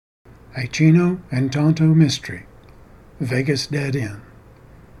A Chino and Tonto Mystery, Vegas Dead End.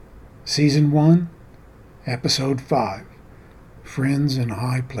 Season 1, Episode 5, Friends in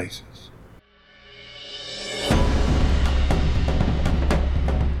High Places.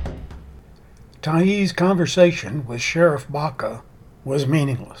 Ty's conversation with Sheriff Baca was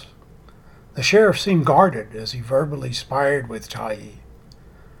meaningless. The sheriff seemed guarded as he verbally sparred with Ty.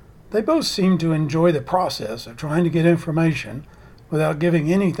 They both seemed to enjoy the process of trying to get information without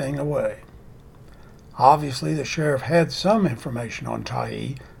giving anything away. Obviously, the sheriff had some information on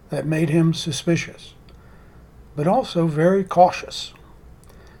Ty that made him suspicious, but also very cautious.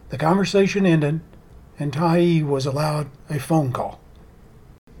 The conversation ended, and Ty was allowed a phone call.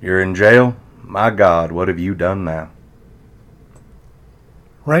 "You're in jail? My God, what have you done now?"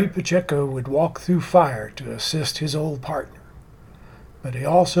 Ray Pacheco would walk through fire to assist his old partner, but he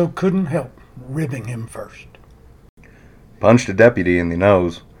also couldn't help ribbing him first. Punched a deputy in the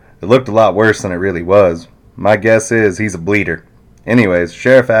nose. It looked a lot worse than it really was. My guess is he's a bleeder. Anyways,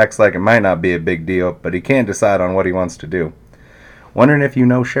 sheriff acts like it might not be a big deal, but he can't decide on what he wants to do. Wondering if you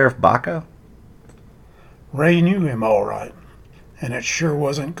know Sheriff Baca? Ray knew him all right, and it sure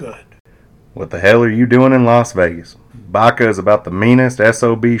wasn't good. What the hell are you doing in Las Vegas? Baca is about the meanest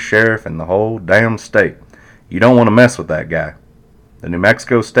SOB sheriff in the whole damn state. You don't want to mess with that guy. The New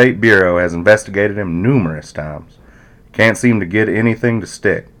Mexico State Bureau has investigated him numerous times. Can't seem to get anything to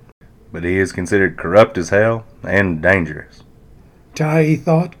stick. But he is considered corrupt as hell and dangerous. Ty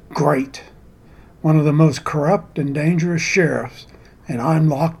thought, great. One of the most corrupt and dangerous sheriffs, and I'm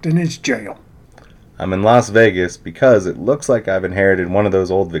locked in his jail. I'm in Las Vegas because it looks like I've inherited one of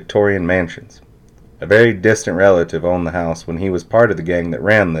those old Victorian mansions. A very distant relative owned the house when he was part of the gang that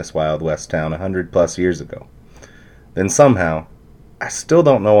ran this Wild West town 100+ years ago. Then somehow, I still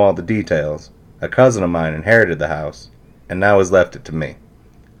don't know all the details, a cousin of mine inherited the house, and now has left it to me.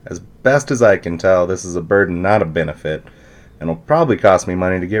 As best as I can tell, this is a burden, not a benefit, and will probably cost me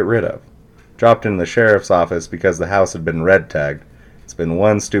money to get rid of. Dropped into the sheriff's office because the house had been red tagged. It's been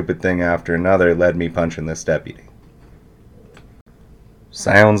one stupid thing after another led me punching this deputy.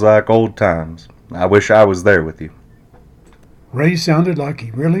 Sounds like old times. I wish I was there with you. Ray sounded like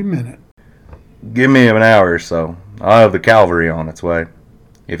he really meant it. Give me an hour or so. I'll have the Calvary on its way.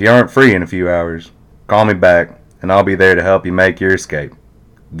 If you aren't free in a few hours, call me back, and I'll be there to help you make your escape.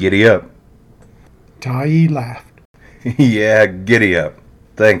 Giddy up. Ty laughed. Yeah, giddy up.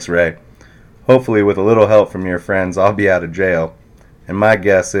 Thanks, Ray. Hopefully with a little help from your friends, I'll be out of jail, and my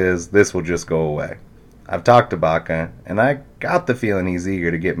guess is this will just go away. I've talked to Baca, and I got the feeling he's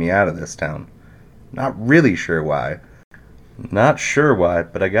eager to get me out of this town. Not really sure why.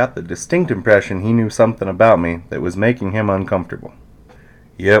 But I got the distinct impression he knew something about me that was making him uncomfortable.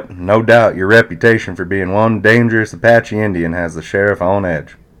 Yep, no doubt your reputation for being one dangerous Apache Indian has the sheriff on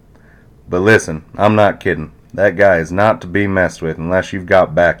edge. But listen, I'm not kidding. That guy is not to be messed with unless you've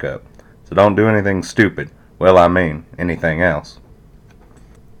got backup. So don't do anything stupid. Well, I mean, anything else.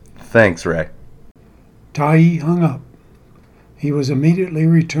 Thanks, Ray. Ty hung up. He was immediately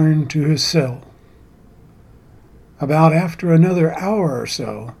returned to his cell. About after another hour or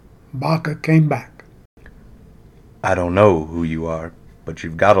so, Baca came back. I don't know who you are, but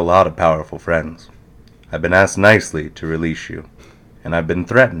you've got a lot of powerful friends. I've been asked nicely to release you, and I've been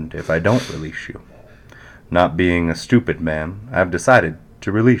threatened if I don't release you. Not being a stupid man, I've decided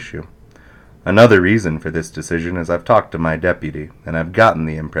to release you. Another reason for this decision is I've talked to my deputy, and I've gotten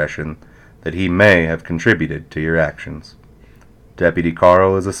the impression that he may have contributed to your actions. Deputy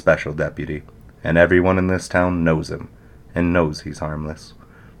Carl is a special deputy, and everyone in this town knows him, and knows he's harmless.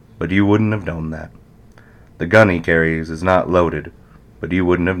 But you wouldn't have known that. The gun he carries is not loaded, but you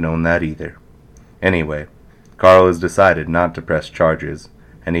wouldn't have known that either. Anyway, Carl has decided not to press charges,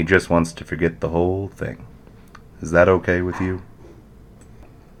 and he just wants to forget the whole thing. Is that okay with you?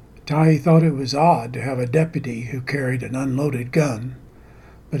 Ty thought it was odd to have a deputy who carried an unloaded gun,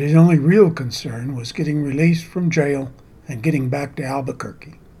 but his only real concern was getting released from jail and getting back to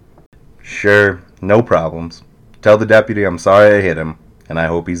Albuquerque. Sure, no problems. Tell the deputy I'm sorry I hit him, and I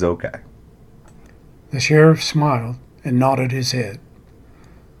hope he's okay. The sheriff smiled and nodded his head.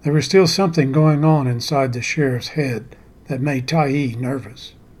 There was still something going on inside the sheriff's head that made Ty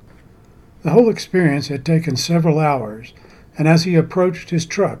nervous. The whole experience had taken several hours, and as he approached his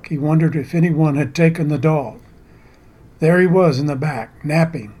truck, he wondered if anyone had taken the dog. There he was in the back,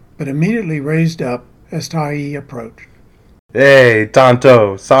 napping, but immediately raised up as Ty approached. Hey,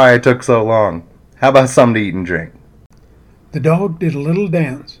 Tonto, sorry I took so long. How about something to eat and drink? The dog did a little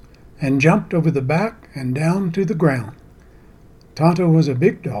dance and jumped over the back and down to the ground. Tonto was a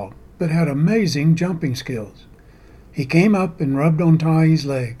big dog, but had amazing jumping skills. He came up and rubbed on Ty's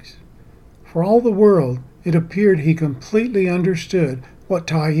legs. For all the world, it appeared he completely understood what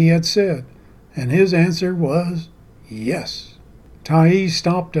Tai had said, and his answer was yes. Tai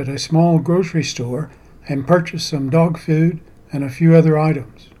stopped at a small grocery store and purchased some dog food and a few other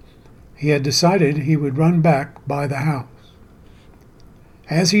items. He had decided he would run back by the house.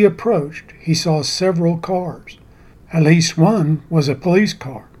 As he approached, he saw several cars. At least one was a police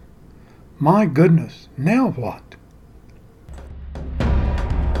car. My goodness, now what?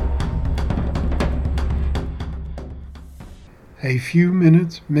 A Few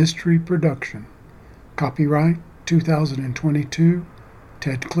Minutes Mystery Production. Copyright 2022.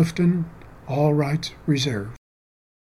 Ted Clifton. All rights reserved.